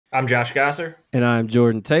I'm Josh Gosser. And I'm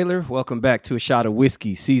Jordan Taylor. Welcome back to A Shot of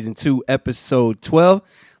Whiskey, Season 2, Episode 12.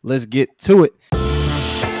 Let's get to it.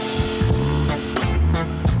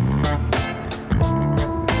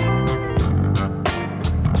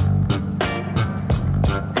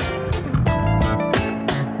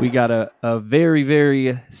 We got a very,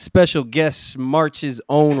 very special guest, March's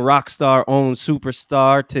own rock star, own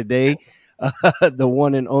superstar today, the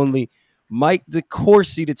one and only Mike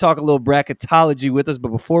DeCourcy, to talk a little bracketology with us.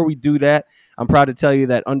 But before we do that, I'm proud to tell you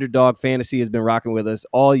that Underdog Fantasy has been rocking with us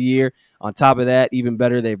all year. On top of that, even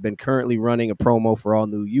better, they've been currently running a promo for all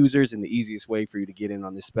new users, and the easiest way for you to get in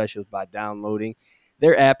on this special is by downloading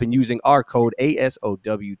their app and using our code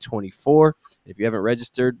ASOW24. If you haven't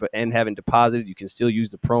registered and haven't deposited, you can still use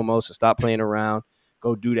the promo, so stop playing around.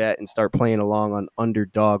 Go do that and start playing along on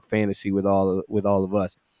Underdog Fantasy with all of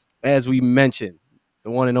us. As we mentioned, the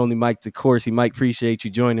one and only Mike DeCourcy. Mike, appreciate you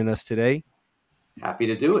joining us today. Happy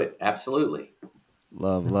to do it. Absolutely.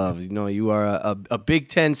 Love. You know, you are a Big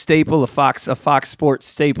Ten staple, a Fox Sports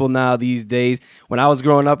staple now these days. When I was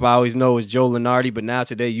growing up, I always know it was Joe Lunardi, but now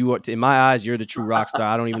today, you are, in my eyes, you're the true rock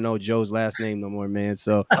star. I don't even know Joe's last name no more, man.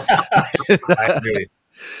 So,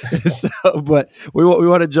 but we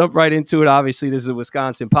want to jump right into it. Obviously, this is a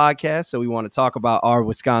Wisconsin podcast, so we want to talk about our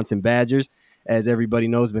Wisconsin Badgers. As everybody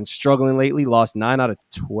knows, been struggling lately. Lost 9 out of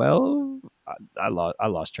 12. I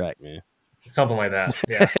lost track, man. Something like that.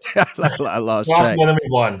 Yeah. I lost track. More than we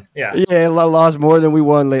won. Yeah. Yeah, lost more than we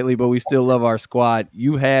won lately, but we still love our squad.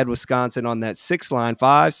 You had Wisconsin on that 6 line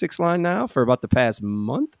now for about the past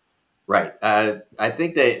month. Right. I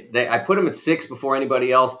think I put them at 6 before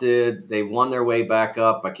anybody else did. They won their way back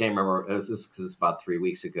up. I can't remember. It was just because it's about 3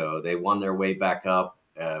 weeks ago. They won their way back up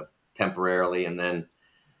temporarily, and then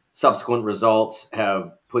subsequent results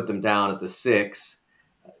have put them down at the 6.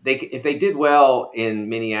 If they did well in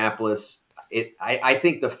Minneapolis, I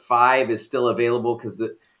think the 5 is still available because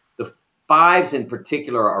the 5s in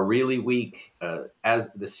particular are really weak. As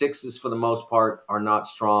the 6s for the most part are not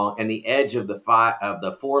strong, and the edge of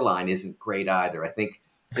the 4 line isn't great either. I think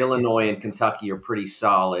Illinois and Kentucky are pretty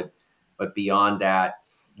solid, but beyond that,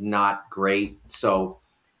 not great. So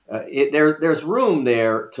there's room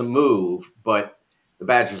there to move, but the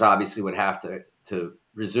Badgers obviously would have to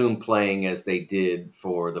resume playing as they did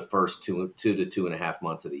for the first 2 to 2.5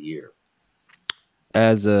 months of the year.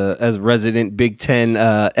 As resident Big Ten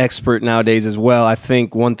expert nowadays as well, I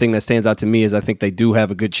think one thing that stands out to me is I think they do have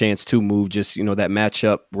a good chance to move. Just, you know, that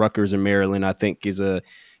matchup, Rutgers and Maryland, I think is a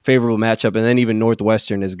favorable matchup. And then even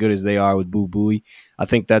Northwestern, as good as they are with Boo Buie, I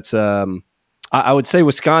think that's I would say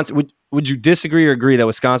Wisconsin. Would you disagree or agree that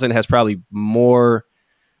Wisconsin has probably more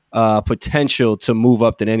potential to move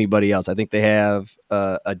up than anybody else? I think they have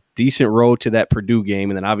a decent road to that Purdue game.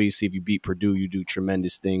 And then obviously if you beat Purdue, you do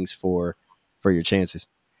tremendous things for your chances.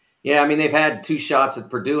 Yeah, I mean, they've had 2 shots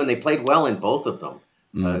at Purdue, and they played well in both of them.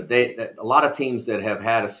 A lot of teams that have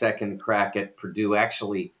had a second crack at Purdue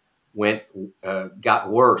actually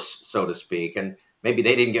got worse, so to speak. And maybe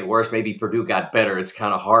they didn't get worse. Maybe Purdue got better. It's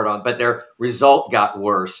kind of hard on, but their result got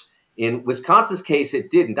worse. In Wisconsin's case,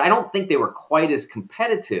 it didn't. I don't think they were quite as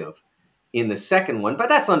competitive in the second one, but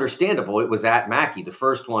that's understandable. It was at Mackey, the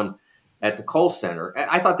first one at the Kohl Center.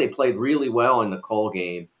 I thought they played really well in the Kohl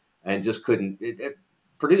game. And just couldn't.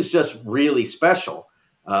 Purdue's just really special.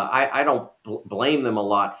 I don't blame them a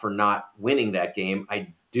lot for not winning that game.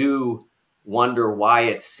 I do wonder why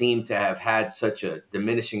it seemed to have had such a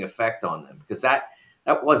diminishing effect on them, because that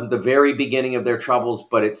wasn't the very beginning of their troubles,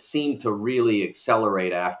 but it seemed to really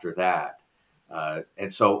accelerate after that.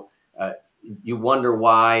 And so you wonder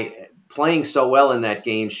why playing so well in that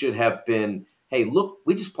game should have been, hey, look,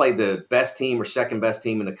 we just played the best team or second best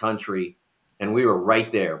team in the country, and we were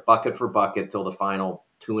right there, bucket for bucket, till the final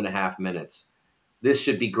 2.5 minutes. This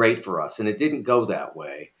should be great for us, and it didn't go that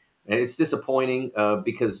way. And it's disappointing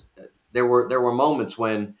because there were moments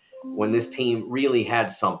when this team really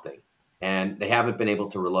had something, and they haven't been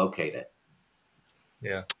able to relocate it.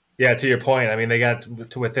 Yeah. To your point, I mean, they got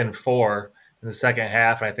to within 4 in the second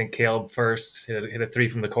half, and I think Caleb first hit a 3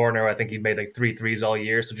 from the corner. I think he made like 3 threes all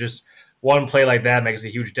year. So just one play like that makes a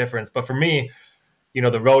huge difference. But for me, you know,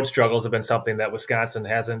 the road struggles have been something that Wisconsin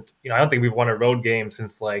hasn't, I don't think we've won a road game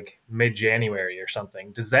since like mid-January or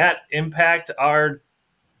something. Does that impact our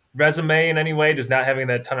resume in any way, just not having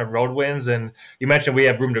that ton of road wins? And you mentioned we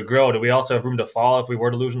have room to grow. Do we also have room to fall if we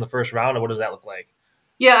were to lose in the first round, or what does that look like?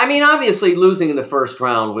 Yeah, I mean, obviously losing in the first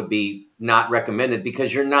round would be not recommended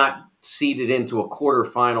because you're not seeded into a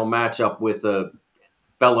quarterfinal matchup with a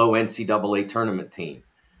fellow NCAA tournament team.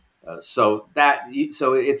 So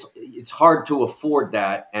it's hard to afford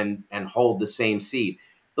that and hold the same seed.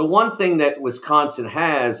 the one thing that Wisconsin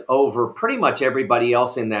has over pretty much everybody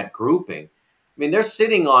else in that grouping, I mean, they're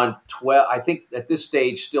sitting on 12. I think at this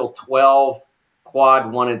stage, still 12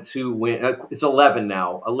 quad 1 and 2 wins. It's 11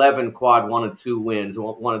 now. 11 quad 1 and 2 wins.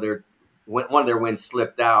 One of their wins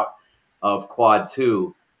slipped out of quad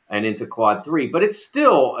 2 and into quad 3, but it's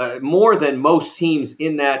still more than most teams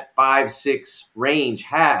in that 5-6 range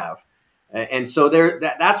have. And so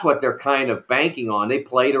that's what they're kind of banking on. They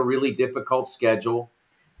played a really difficult schedule.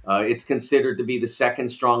 It's considered to be the second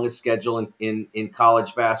strongest schedule in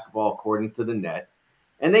college basketball, according to the net.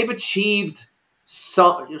 And they've achieved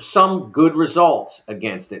some good results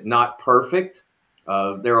against it. Not perfect.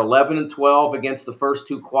 They're 11-12 against the first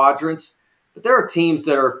two quadrants. But there are teams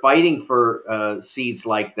that are fighting for seeds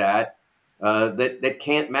like that that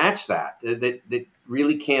can't match that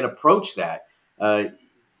really can't approach that.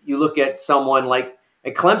 You look at someone like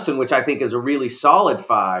at Clemson, which I think is a really solid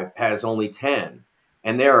 5, has only 10.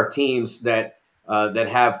 And there are teams that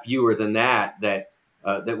have fewer than that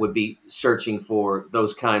would be searching for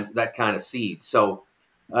that kind of seed. So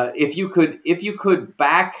if you could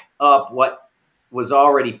back up what was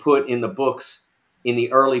already put in the books in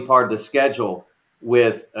the early part of the schedule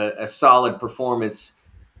with a solid performance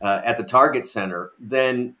at the Target Center,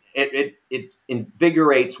 then it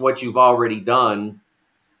invigorates what you've already done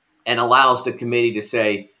and allows the committee to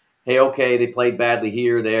say, hey, okay, they played badly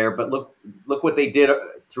here or there, but look what they did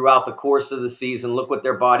throughout the course of the season. Look what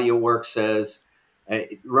their body of work says.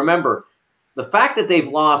 Remember, the fact that they've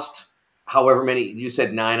lost however many, you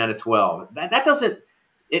said 9 out of 12, that doesn't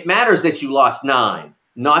 – it matters that you lost 9,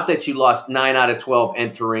 not that you lost 9 out of 12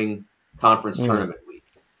 entering conference tournament week.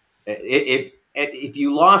 If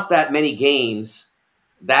you lost that many games,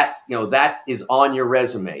 that is on your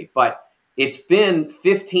resume. But it's been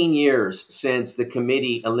 15 years since the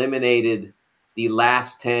committee eliminated the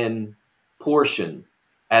last 10 portion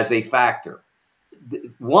as a factor.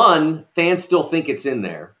 One, fans still think it's in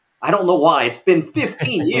there. I don't know why. It's been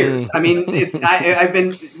 15 years. I mean,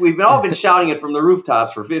 we've all been shouting it from the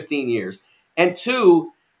rooftops for 15 years. And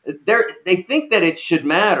two, they think that it should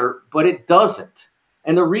matter, but it doesn't.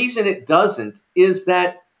 And the reason it doesn't is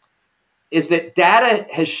that data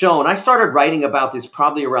has shown. I started writing about this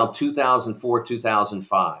probably around 2004,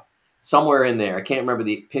 2005, somewhere in there. I can't remember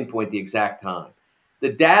pinpoint the exact time. The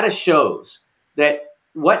data shows that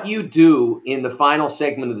what you do in the final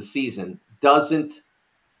segment of the season doesn't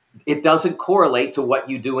correlate to what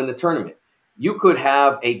you do in the tournament. You could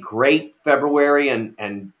have a great February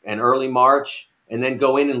and early March and then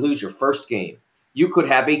go in and lose your first game. You could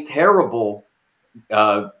have a terrible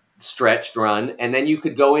stretched run, and then you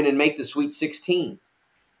could go in and make the Sweet 16.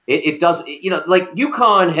 It does, like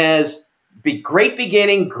UConn has great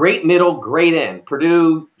beginning, great middle, great end.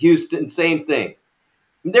 Purdue, Houston, same thing.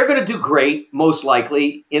 They're going to do great, most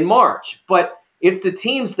likely, in March. But it's the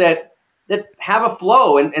teams that have a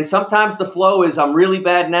flow, and sometimes the flow is I'm really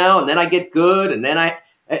bad now, and then I get good, and then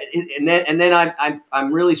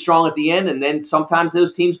I'm really strong at the end, and then sometimes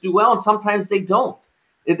those teams do well, and sometimes they don't.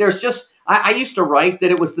 There's just I used to write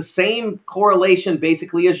that it was the same correlation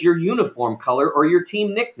basically as your uniform color or your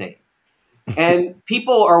team nickname. And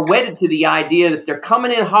people are wedded to the idea that they're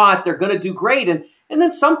coming in hot, they're going to do great. And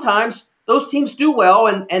then sometimes those teams do well,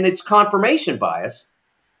 and it's confirmation bias.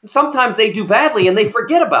 Sometimes they do badly, and they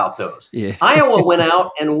forget about those. Yeah. Iowa went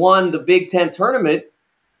out and won the Big Ten tournament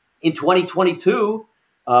in 2022.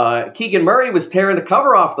 Keegan Murray was tearing the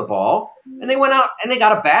cover off the ball, and they went out and they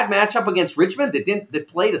got a bad matchup against Richmond that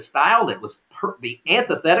played a style that was the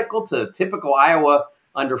antithetical to typical Iowa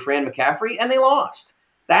under Fran McCaffrey, and they lost.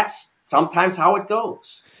 That's sometimes how it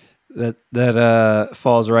goes. That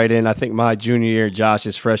falls right in. I think my junior year,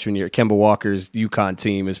 Josh's freshman year, Kemba Walker's UConn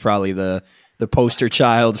team is probably the poster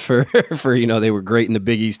child for they were great in the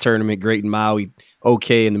Big East tournament, great in Maui,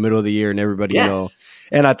 okay in the middle of the year, and everybody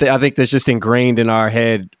And I think that's just ingrained in our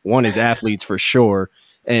head. One is athletes for sure,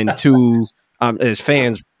 and two, as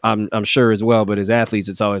fans, I'm sure as well. But as athletes,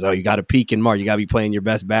 it's always you got to peak in March. You got to be playing your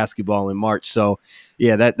best basketball in March. So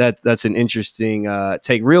yeah, that's an interesting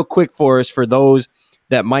take. Real quick for us, for those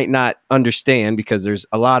that might not understand, because there's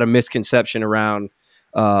a lot of misconception around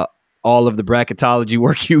all of the bracketology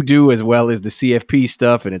work you do, as well as the CFP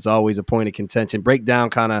stuff, and it's always a point of contention. Break down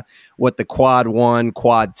kind of what the quad 1,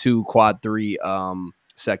 quad 2, quad 3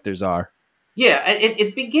 sectors are. Yeah,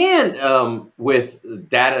 it began with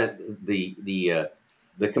data, the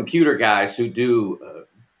computer guys who do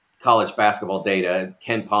college basketball data.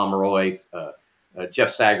 Ken Pomeroy, Jeff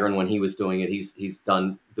Sagarin, when he was doing it, he's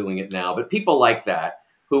done doing it now. But people like that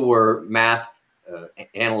who were math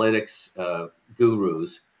analytics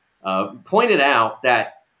gurus pointed out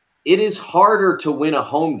that it is harder to win a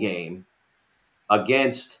home game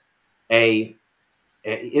against it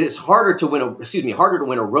is harder to win harder to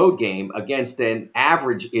win a road game against an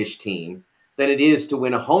average-ish team than it is to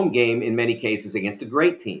win a home game in many cases against a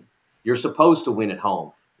great team. You're supposed to win at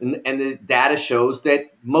home. And the data shows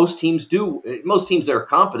that most teams that are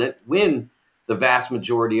competent win the vast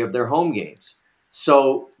majority of their home games.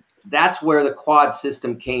 So that's where the quad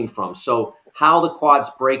system came from. So how the quads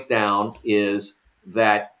break down is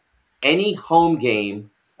that any home game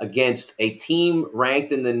against a team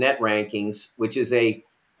ranked in the net rankings, which is a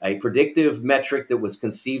predictive metric that was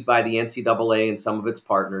conceived by the NCAA and some of its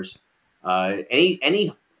partners,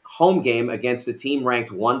 any home game against a team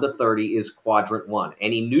ranked 1 to 30 is quadrant 1.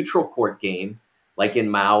 Any neutral court game, like in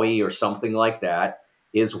Maui or something like that,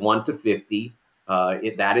 is 1 to 50.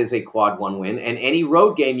 That is a quad 1 win. And any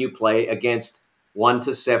road game you play against 1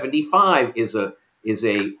 to 75 is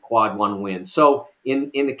a quad 1 win. So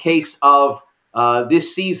in the case of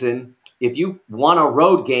this season, if you won a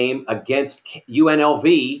road game against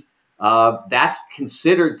UNLV, that's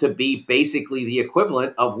considered to be basically the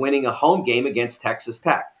equivalent of winning a home game against Texas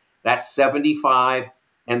Tech. That's 75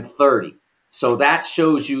 and 30. So that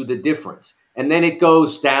shows you the difference. And then it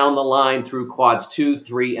goes down the line through quads 2,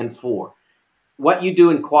 3, and 4. What you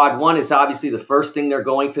do in quad 1 is obviously the first thing they're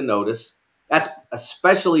going to notice. That's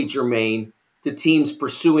especially germane to teams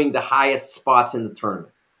pursuing the highest spots in the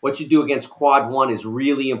tournament. What you do against quad 1 is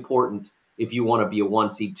really important if you want to be a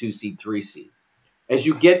 1 seed, 2 seed, 3 seed. As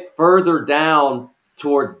you get further down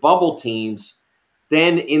toward bubble teams,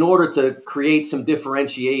 then in order to create some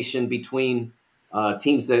differentiation between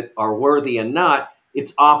teams that are worthy and not,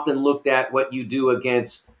 it's often looked at what you do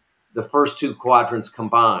against the first 2 quadrants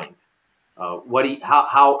combined.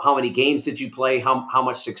 How many games did you play? How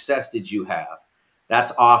much success did you have?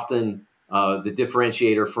 That's often the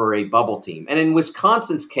differentiator for a bubble team. And in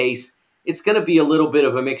Wisconsin's case, it's going to be a little bit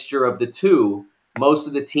of a mixture of the two. Most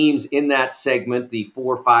of the teams in that segment, the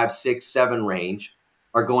 4, 5, 6, 7 range,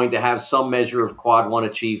 are going to have some measure of quad 1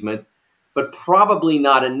 achievement, but probably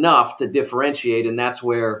not enough to differentiate. And that's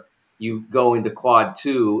where you go into quad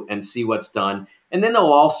 2 and see what's done. And then they'll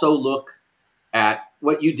also look at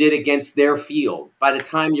what you did against their field. By the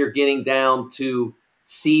time you're getting down to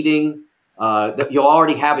seeding, you'll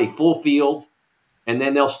already have a full field, and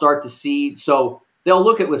then they'll start to seed. So they'll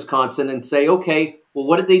look at Wisconsin and say, okay, well,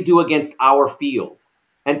 what did they do against our field?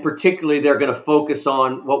 And particularly, they're going to focus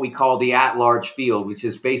on what we call the at-large field, which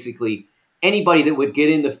is basically anybody that would get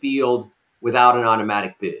in the field without an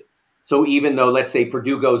automatic bid. So even though, let's say,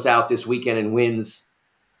 Purdue goes out this weekend and wins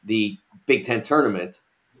the Big Ten tournament,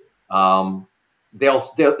 they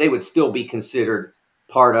would still be considered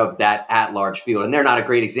part of that at-large field. And they're not a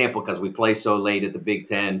great example because we play so late at the Big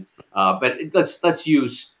Ten. But let's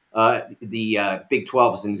use the Big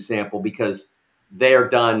 12 as an example because they're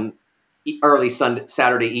done early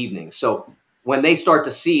Saturday evening. So when they start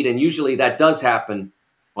to seed, and usually that does happen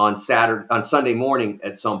on Sunday morning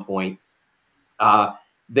at some point,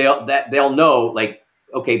 they'll know, like,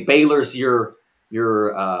 okay, Baylor's your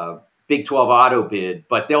Big 12 auto bid,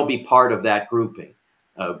 but they'll be part of that grouping.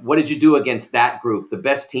 What did you do against that group, the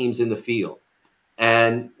best teams in the field?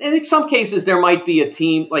 And in some cases, there might be a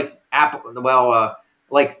team like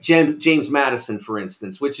like James Madison, for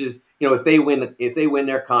instance, which is, if they win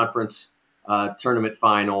their conference tournament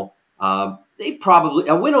final, a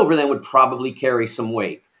win over them would probably carry some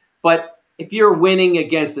weight. But if you're winning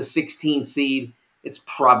against a 16 seed, it's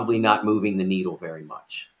probably not moving the needle very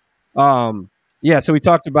much. Yeah, so we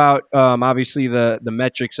talked about obviously the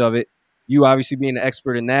metrics of it. You obviously being an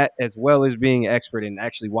expert in that, as well as being an expert in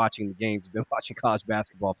actually watching the games. You've been watching college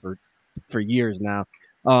basketball for years now.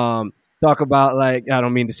 Talk about, like, I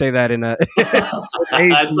don't mean to say that in a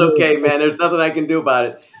It's okay, man. There's nothing I can do about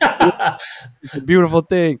it. It's a beautiful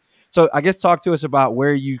thing. So I guess talk to us about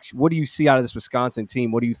what do you see out of this Wisconsin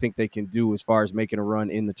team? What do you think they can do as far as making a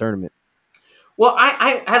run in the tournament? Well,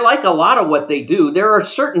 I like a lot of what they do. There are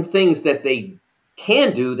certain things that they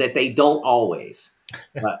can do that they don't always.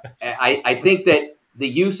 I think that the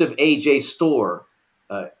use of AJ Storr,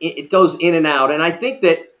 it goes in and out. And I think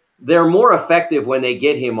that they're more effective when they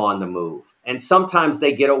get him on the move. And sometimes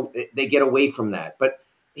they get away from that. But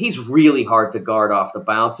he's really hard to guard off the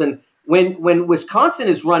bounce. And when Wisconsin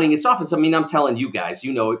is running its offense, I mean, I'm telling you guys,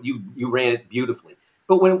 you ran it beautifully.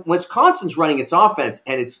 But when Wisconsin's running its offense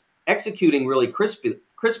and it's executing really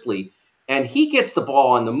crisply, and he gets the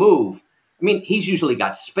ball on the move, I mean, he's usually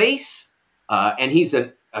got space, and he's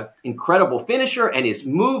an incredible finisher, and his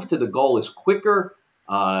move to the goal is quicker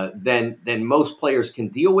than most players can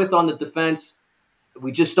deal with on the defense.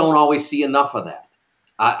 We just don't always see enough of that.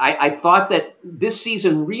 I thought that this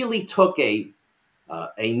season really took a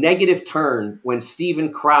negative turn when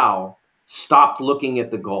Steven Crowl stopped looking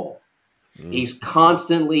at the goal. He's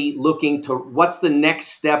constantly looking to what's the next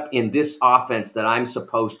step in this offense that I'm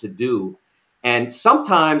supposed to do. And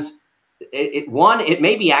sometimes it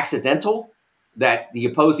may be accidental that the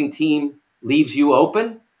opposing team leaves you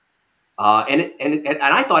open. And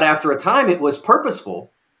I thought after a time it was purposeful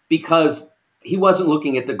because he wasn't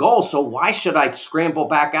looking at the goal. So why should I scramble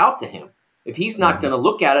back out to him? If he's not going to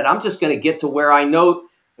look at it, I'm just going to get to where I know,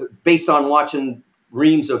 based on watching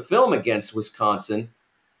reams of film against Wisconsin,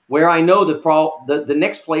 where I know the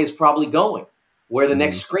next play is probably going, where the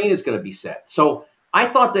next screen is going to be set. So I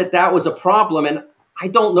thought that was a problem, and I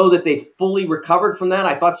don't know that they fully recovered from that.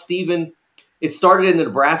 I thought Steven, it started in the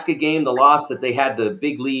Nebraska game, the loss that they had the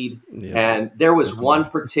big lead, and there was one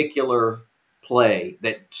particular play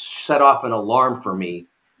that set off an alarm for me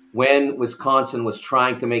when Wisconsin was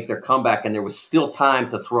trying to make their comeback and there was still time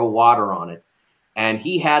to throw water on it. And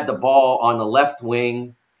he had the ball on the left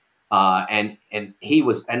wing, and he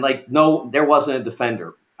was, and like, no, there wasn't a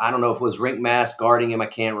defender. I don't know if it was Rink Mass guarding him, I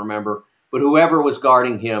can't remember. But whoever was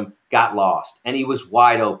guarding him got lost, and he was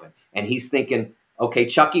wide open. And he's thinking, okay,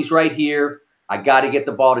 Chucky's right here. I got to get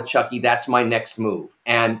the ball to Chucky. That's my next move.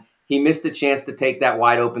 And he missed a chance to take that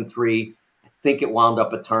wide open three. I think it wound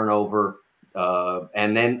up a turnover.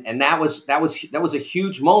 And that was a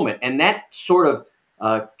huge moment. And that sort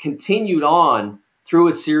of continued on through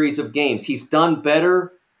a series of games. He's done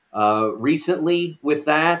better recently with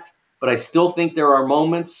that, but I still think there are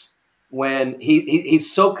moments when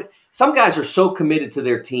he's so. Some guys are so committed to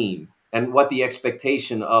their team and what the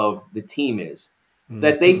expectation of the team is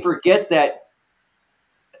that they forget that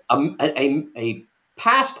a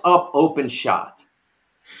passed up open shot,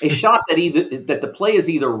 a shot that the play is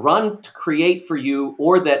either run to create for you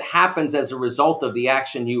or that happens as a result of the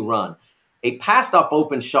action you run. A passed up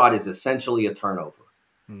open shot is essentially a turnover.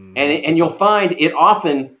 And you'll find it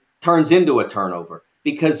often turns into a turnover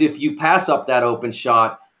because if you pass up that open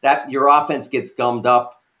shot, that your offense gets gummed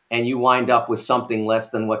up and you wind up with something less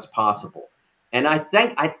than what's possible. And I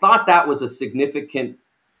thought that was a significant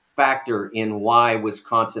factor in why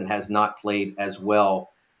Wisconsin has not played as well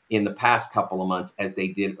in the past couple of months as they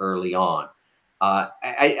did early on.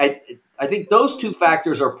 I think those two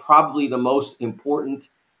factors are probably the most important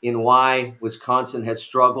in why Wisconsin has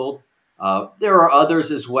struggled. There are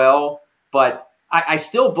others as well, but I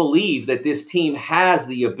still believe that this team has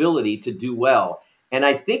the ability to do well. And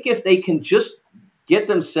I think if they can just get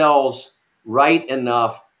themselves right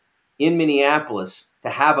enough in Minneapolis to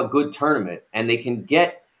have a good tournament, and they can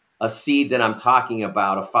get a seed that I'm talking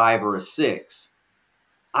about, a 5 or a 6,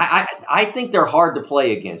 I think they're hard to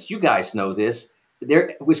play against. You guys know this.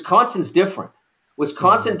 Wisconsin's different.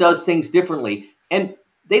 Wisconsin does things differently, and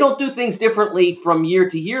they don't do things differently from year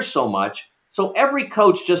to year so much. So every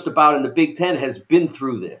coach just about in the Big Ten has been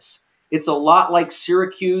through this. It's a lot like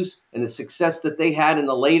Syracuse and the success that they had in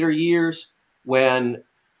the later years when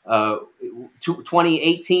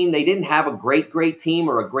 2018, they didn't have a great team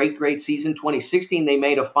or a great season. 2016, they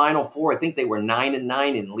made a Final Four. I think they were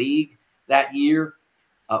 9-9 in league that year.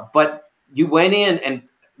 But you went in, and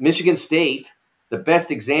Michigan State, the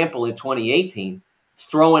best example in 2018, is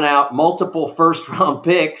throwing out multiple first-round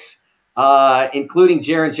picks, including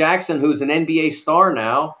Jaren Jackson, who's an NBA star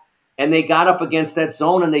now, and they got up against that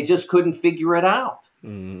zone and they just couldn't figure it out.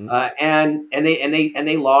 And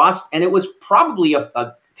they lost, and it was probably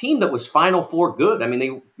a team that was Final Four good. I mean,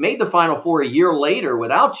 they made the Final Four a year later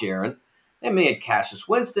without Jaren. They had Cassius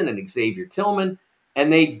Winston and Xavier Tillman,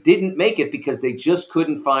 and they didn't make it because they just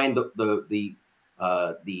couldn't find the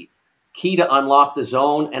key to unlock the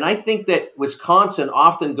zone. And I think that Wisconsin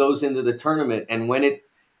often goes into the tournament, and when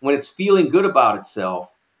it's feeling good about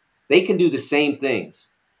itself, they can do the same things.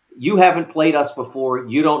 You haven't played us before.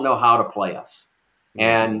 You don't know how to play us.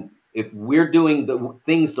 And if we're doing the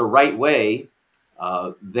things the right way,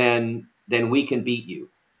 then we can beat you,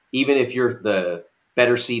 even if you're the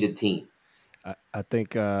better seeded team. I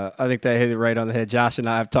think that hit it right on the head. Josh and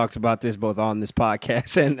I have talked about this both on this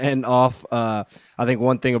podcast and off. I think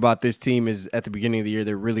one thing about this team is at the beginning of the year,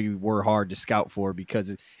 they really were hard to scout for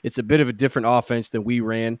because it's a bit of a different offense than we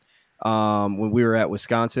ran when we were at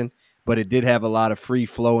Wisconsin. But it did have a lot of free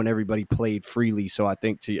flow and everybody played freely. So I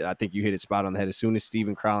think you hit it spot on the head. As soon as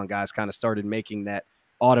Steven Crowl and guys kind of started making that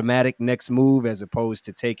automatic next move as opposed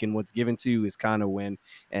to taking what's given to you is kind of when,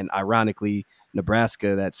 and ironically,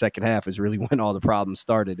 Nebraska, that second half is really when all the problems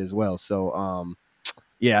started as well. So,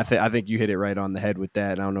 I think you hit it right on the head with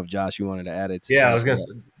that. I don't know if Josh, you wanted to add it. Yeah, I was going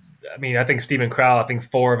to I mean, I think Stephen Crowell, I think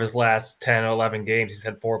 4 of his last 10 or 11 games, he's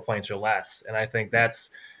had 4 points or less. And I think that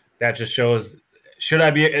just shows, should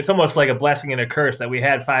I be, it's almost like a blessing and a curse that we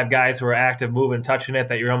had 5 guys who were active, moving, touching it,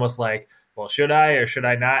 that you're almost like, well, should I or should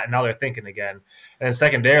I not? And now they're thinking again. And then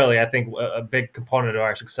secondarily, I think a big component of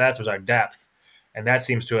our success was our depth. And that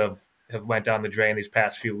seems to have went down the drain these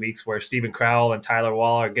past few weeks, where Stephen Crowell and Tyler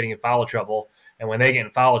Wall are getting in foul trouble. And when they get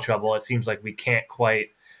in foul trouble, it seems like we can't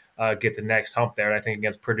quite get the next hump there. And I think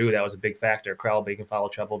against Purdue, that was a big factor. Crowell being in foul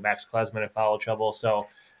trouble, Max Klesman in foul trouble. So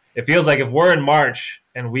it feels like if we're in March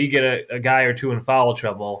and we get a guy or two in foul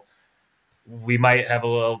trouble, we might have a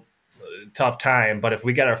little tough time. But if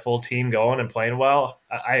we get our full team going and playing well,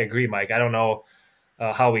 I agree, Mike. I don't know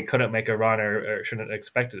how we couldn't make a run or shouldn't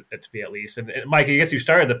expect it to be at least. And Mike, I guess you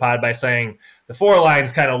started the pod by saying the 4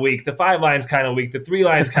 line's kind of weak, the 5 line's kind of weak, the 3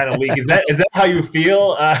 line's kind of weak. Is that how you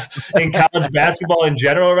feel in college basketball in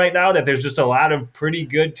general right now, that there's just a lot of pretty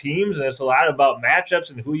good teams and it's a lot about matchups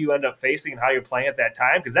and who you end up facing and how you're playing at that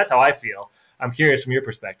time? Because that's how I feel. I'm curious from your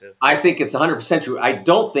perspective. I think it's 100% true. I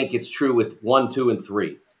don't think it's true with 1, 2, and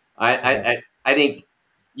 3. I think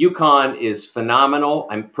UConn is phenomenal,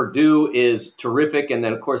 and Purdue is terrific, and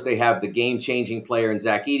then, of course, they have the game-changing player in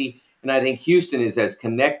Zach Edey. And I think Houston is as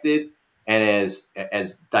connected and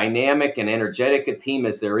as dynamic and energetic a team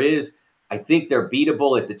as there is. I think they're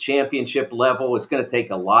beatable at the championship level. It's going to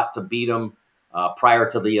take a lot to beat them prior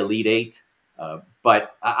to the Elite Eight.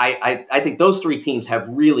 But I think those 3 teams have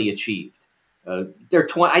really achieved. I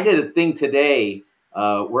did a thing today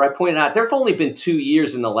where I pointed out there have only been 2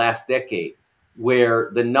 years in the last decade where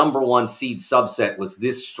the number 1 seed subset was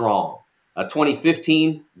this strong.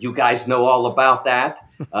 2015, you guys know all about that.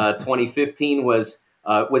 2015 was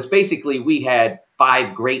basically, we had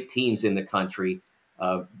 5 great teams in the country.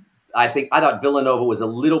 I thought Villanova was a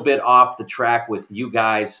little bit off the track with you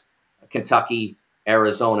guys, Kentucky,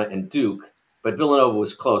 Arizona, and Duke, but Villanova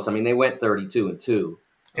was close. I mean, they went 32-2.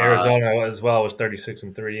 Arizona as well was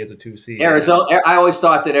 36-3 as a 2 seed. Arizona, I always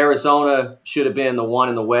thought that Arizona should have been the 1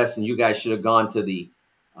 in the West, and you guys should have gone to the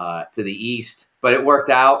East. But it worked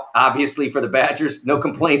out, obviously, for the Badgers. No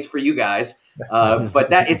complaints for you guys. But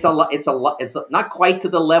that it's not quite to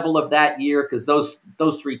the level of that year, because those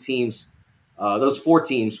 3 teams, those 4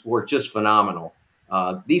 teams were just phenomenal.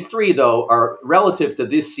 These 3, though, are relative to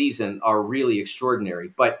this season, are really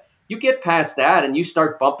extraordinary. But you get past that and you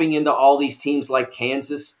start bumping into all these teams like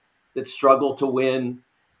Kansas that struggle to win,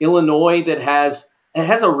 Illinois that has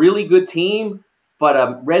a really good team, but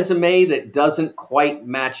a resume that doesn't quite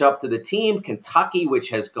match up to the team, Kentucky,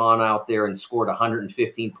 which has gone out there and scored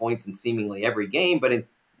 115 points in seemingly every game, but in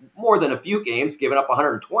more than a few games, given up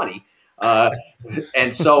 120.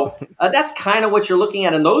 And so that's kind of what you're looking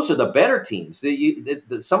at. And those are the better teams.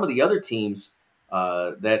 Some of the other teams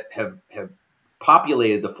that have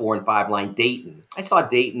populated the 4 and 5 line, Dayton. I saw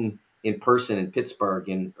Dayton in person in Pittsburgh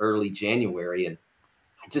in early January, and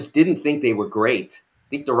I just didn't think they were great. I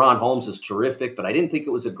think Deron Holmes is terrific, but I didn't think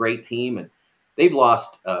it was a great team. And they've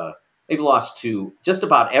lost to just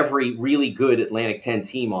about every really good Atlantic 10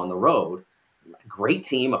 team on the road. A great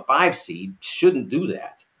team, a 5 seed, shouldn't do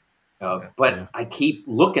that. But I keep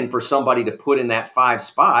looking for somebody to put in that 5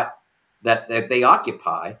 spot that they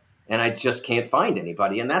occupy, and I just can't find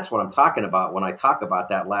anybody. And that's what I'm talking about when I talk about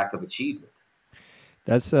that lack of achievement.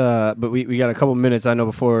 That's but we got a couple minutes. I know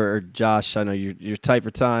before, Josh, I know you're tight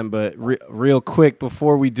for time, but real quick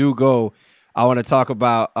before we do go, I want to talk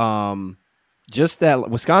about just that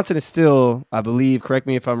Wisconsin is still, I believe, correct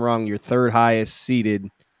me if I'm wrong, your 3rd highest seeded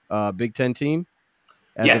Big Ten team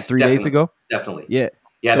as of 3 days ago. Definitely. Yeah.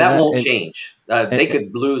 Yeah, so that won't change. They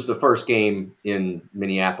could lose the first game in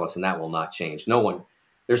Minneapolis, and that will not change.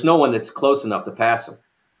 There's no one that's close enough to pass them.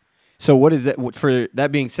 So what is that? For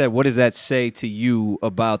that being said, what does that say to you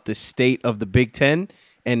about the state of the Big Ten?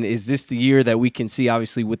 And is this the year that we can see,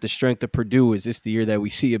 obviously, with the strength of Purdue, is this the year that we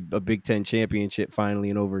see a Big Ten championship finally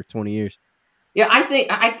in over 20 years? Yeah,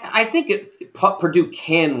 I think Purdue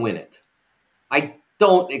can win it. I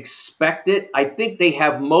don't expect it. I think they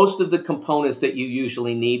have most of the components that you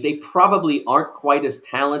usually need. They probably aren't quite as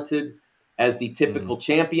talented as the typical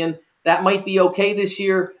champion. That might be okay this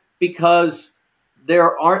year because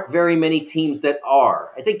there aren't very many teams that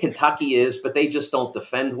are. I think Kentucky is, but they just don't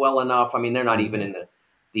defend well enough. I mean, they're not even in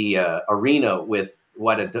the arena with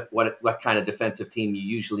what kind of defensive team you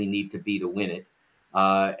usually need to be to win it.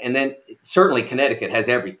 And then certainly Connecticut has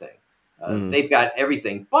everything. They've got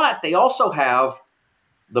everything, but they also have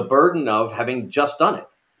the burden of having just done it.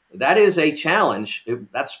 That is a challenge.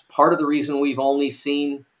 That's part of the reason we've only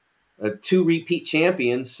seen 2 repeat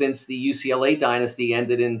champions since the UCLA dynasty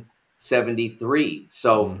ended in '73.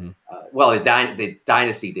 So, well, the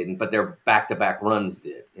dynasty didn't, but their back-to-back runs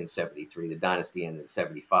did in '73. The dynasty ended in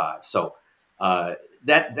 '75. So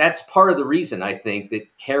that's part of the reason, I think, that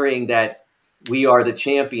carrying that "we are the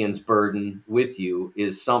champions" burden with you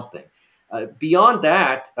is something. Beyond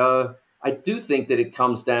that, I do think that it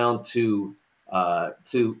comes down to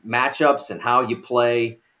matchups and how you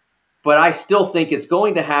play. But I still think it's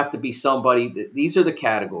going to have to be somebody that these are the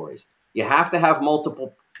categories. You have to have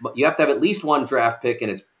multiple. You have to have at least one draft pick, and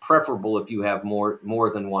it's preferable if you have more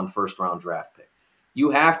than one first-round draft pick. You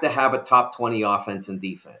have to have a top 20 offense and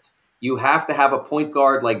defense. You have to have a point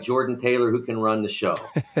guard like Jordan Taylor who can run the show.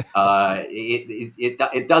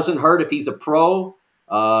 It doesn't hurt if he's a pro,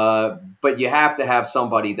 but you have to have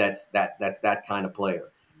somebody that's that kind of player.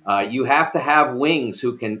 You have to have wings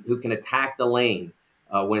who can attack the lane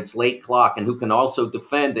when it's late clock, and who can also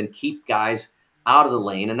defend and keep guys out of the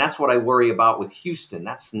lane. And that's what I worry about with Houston.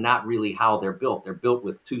 That's not really how they're built. They're built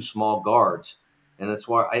with two small guards. And that's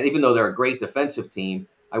why, even though they're a great defensive team,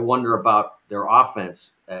 I wonder about their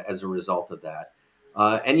offense as a result of that.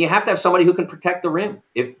 And you have to have somebody who can protect the rim.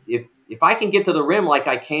 If I can get to the rim like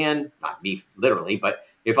I can, not me literally, but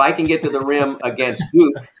if I can get to the rim against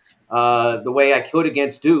Duke the way I could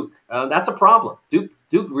against Duke, that's a problem. Duke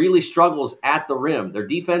really struggles at the rim. Their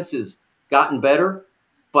defense has gotten better,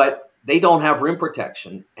 but they don't have rim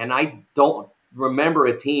protection. And I don't remember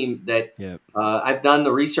a team that I've done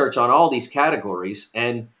the research on all these categories,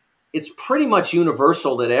 and it's pretty much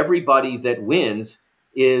universal that everybody that wins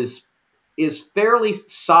is fairly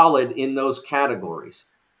solid in those categories.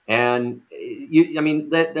 And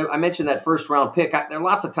I mentioned that first round pick. There are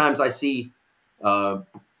lots of times I see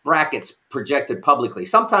brackets projected publicly,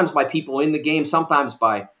 sometimes by people in the game, sometimes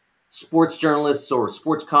by sports journalists or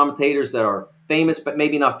sports commentators that are famous, but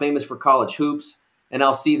maybe not famous for college hoops. And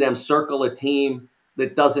I'll see them circle a team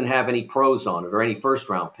that doesn't have any pros on it or any first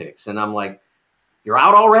round picks. And I'm like, you're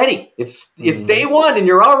out already. It's day one and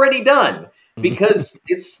you're already done, because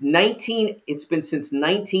it's been since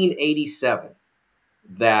 1987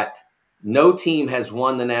 that no team has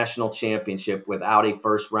won the national championship without a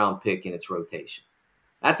first round pick in its rotation.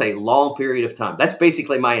 That's a long period of time. That's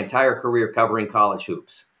basically my entire career covering college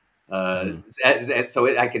hoops. So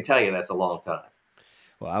I can tell you that's a long time.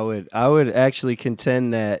 Well, I would actually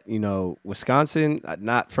contend that, Wisconsin,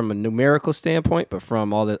 not from a numerical standpoint, but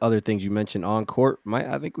from all the other things you mentioned on court,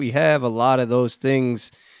 I think we have a lot of those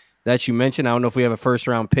things that you mentioned. I don't know if we have a first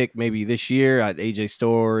round pick maybe this year. AJ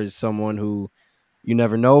Storr is someone who you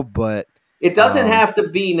never know, but it doesn't have to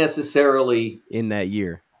be necessarily in that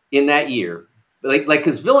year. Like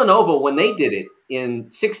because Villanova, when they did it in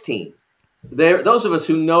 16, those of us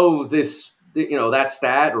who know this, that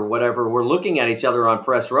stat or whatever, we're looking at each other on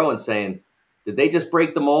press row and saying, did they just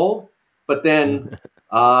break the mold? But then,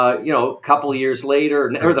 a couple of years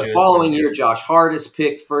later, or the following year, Josh Hart is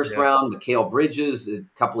picked first round, Mikal Bridges a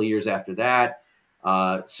couple of years after that.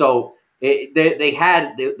 So they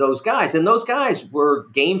had those guys, and those guys were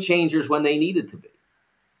game changers when they needed to be.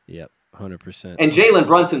 Yep. 100%. And Jalen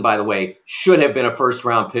Brunson, by the way, should have been a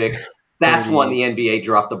first-round pick. That's one the NBA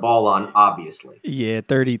dropped the ball on, obviously. Yeah,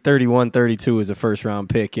 31, 32 is a first-round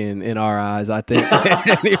pick in our eyes, I think.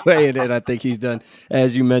 Anyway, and I think he's done,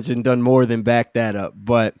 as you mentioned, done more than back that up.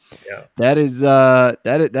 But that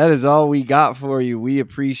is all we got for you. We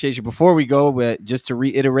appreciate you. Before we go, but just to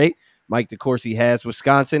reiterate, Mike DeCourcy has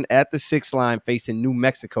Wisconsin at the 6th line facing New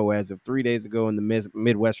Mexico as of 3 days ago in the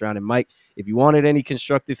Midwest round. And Mike, if you wanted any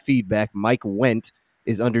constructive feedback, Mike Wendt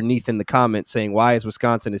is underneath in the comments saying, why is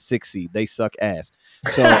Wisconsin a 6 seed? They suck ass.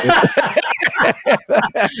 So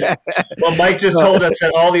well, Mike just told us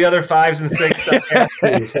that all the other 5s and 6 suck ass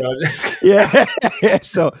too.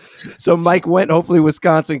 So So Mike Wendt, hopefully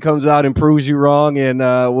Wisconsin comes out and proves you wrong, and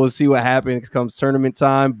we'll see what happens comes tournament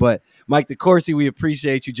time. But Mike DeCourcy, we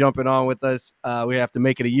appreciate you jumping on with us. We have to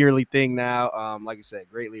make it a yearly thing now. Like I said,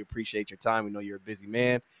 greatly appreciate your time. We know you're a busy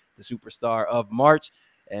man, the superstar of March.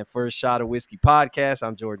 And for a Shot of Whiskey podcast,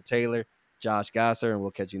 I'm Jordan Taylor, Josh Gasser, and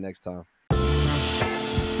we'll catch you next time.